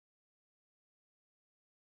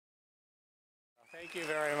Thank you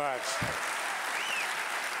very much.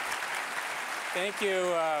 Thank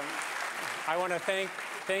you. I want to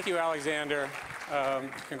thank you, Alexander.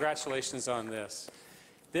 Congratulations on this.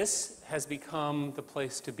 This has become the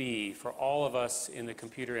place to be for all of us in the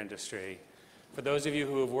computer industry. For those of you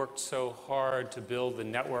who have worked so hard to build the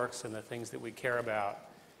networks and the things that we care about,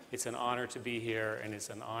 it's an honor to be here, and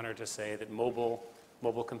it's an honor to say that mobile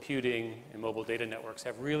computing and mobile data networks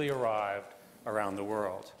have really arrived around the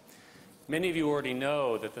world. Many of you already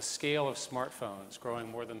know that the scale of smartphones growing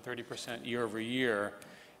more than 30% year over year,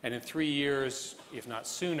 and in 3 years, if not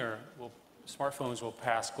sooner, smartphones will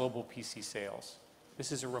pass global PC sales.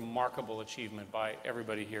 This is a remarkable achievement by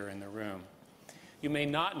everybody here in the room. You may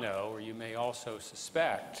not know, or you may also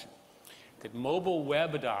suspect, that mobile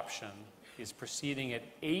web adoption is proceeding at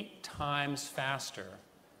 8 times faster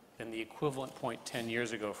than the equivalent point 10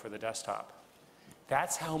 years ago for the desktop.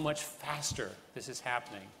 That's how much faster this is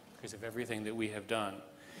happening because of everything that we have done.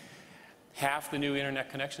 Half the new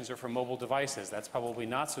internet connections are from mobile devices. That's probably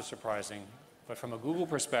not so surprising. But from a Google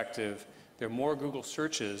perspective, there are more Google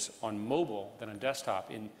searches on mobile than on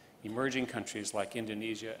desktop in emerging countries like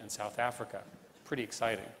Indonesia and South Africa. Pretty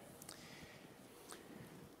exciting.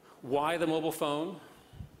 Why the mobile phone?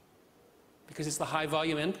 Because it's the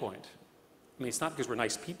high-volume endpoint. I mean, it's not because we're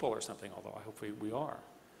nice people or something, although I hope we are.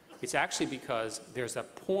 It's actually because there's a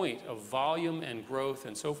point of volume and growth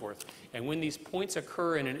and so forth. And when these points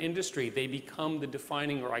occur in an industry, they become the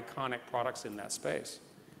defining or iconic products in that space.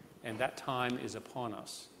 And that time is upon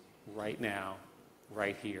us right now,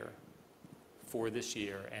 right here, for this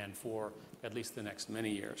year and for at least the next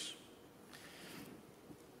many years.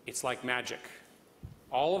 It's like magic.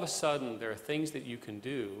 All of a sudden, there are things that you can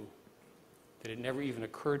do that had never even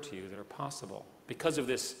occurred to you that are possible because of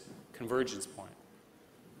this convergence point.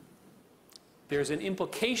 There's an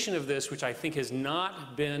implication of this which I think has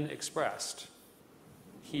not been expressed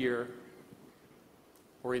here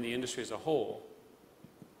or in the industry as a whole,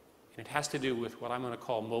 and it has to do with what I'm going to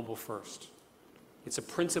call mobile first. It's a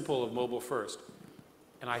principle of mobile first.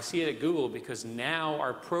 And I see it at Google because now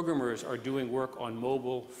our programmers are doing work on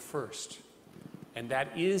mobile first. And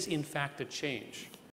that is, in fact, a change.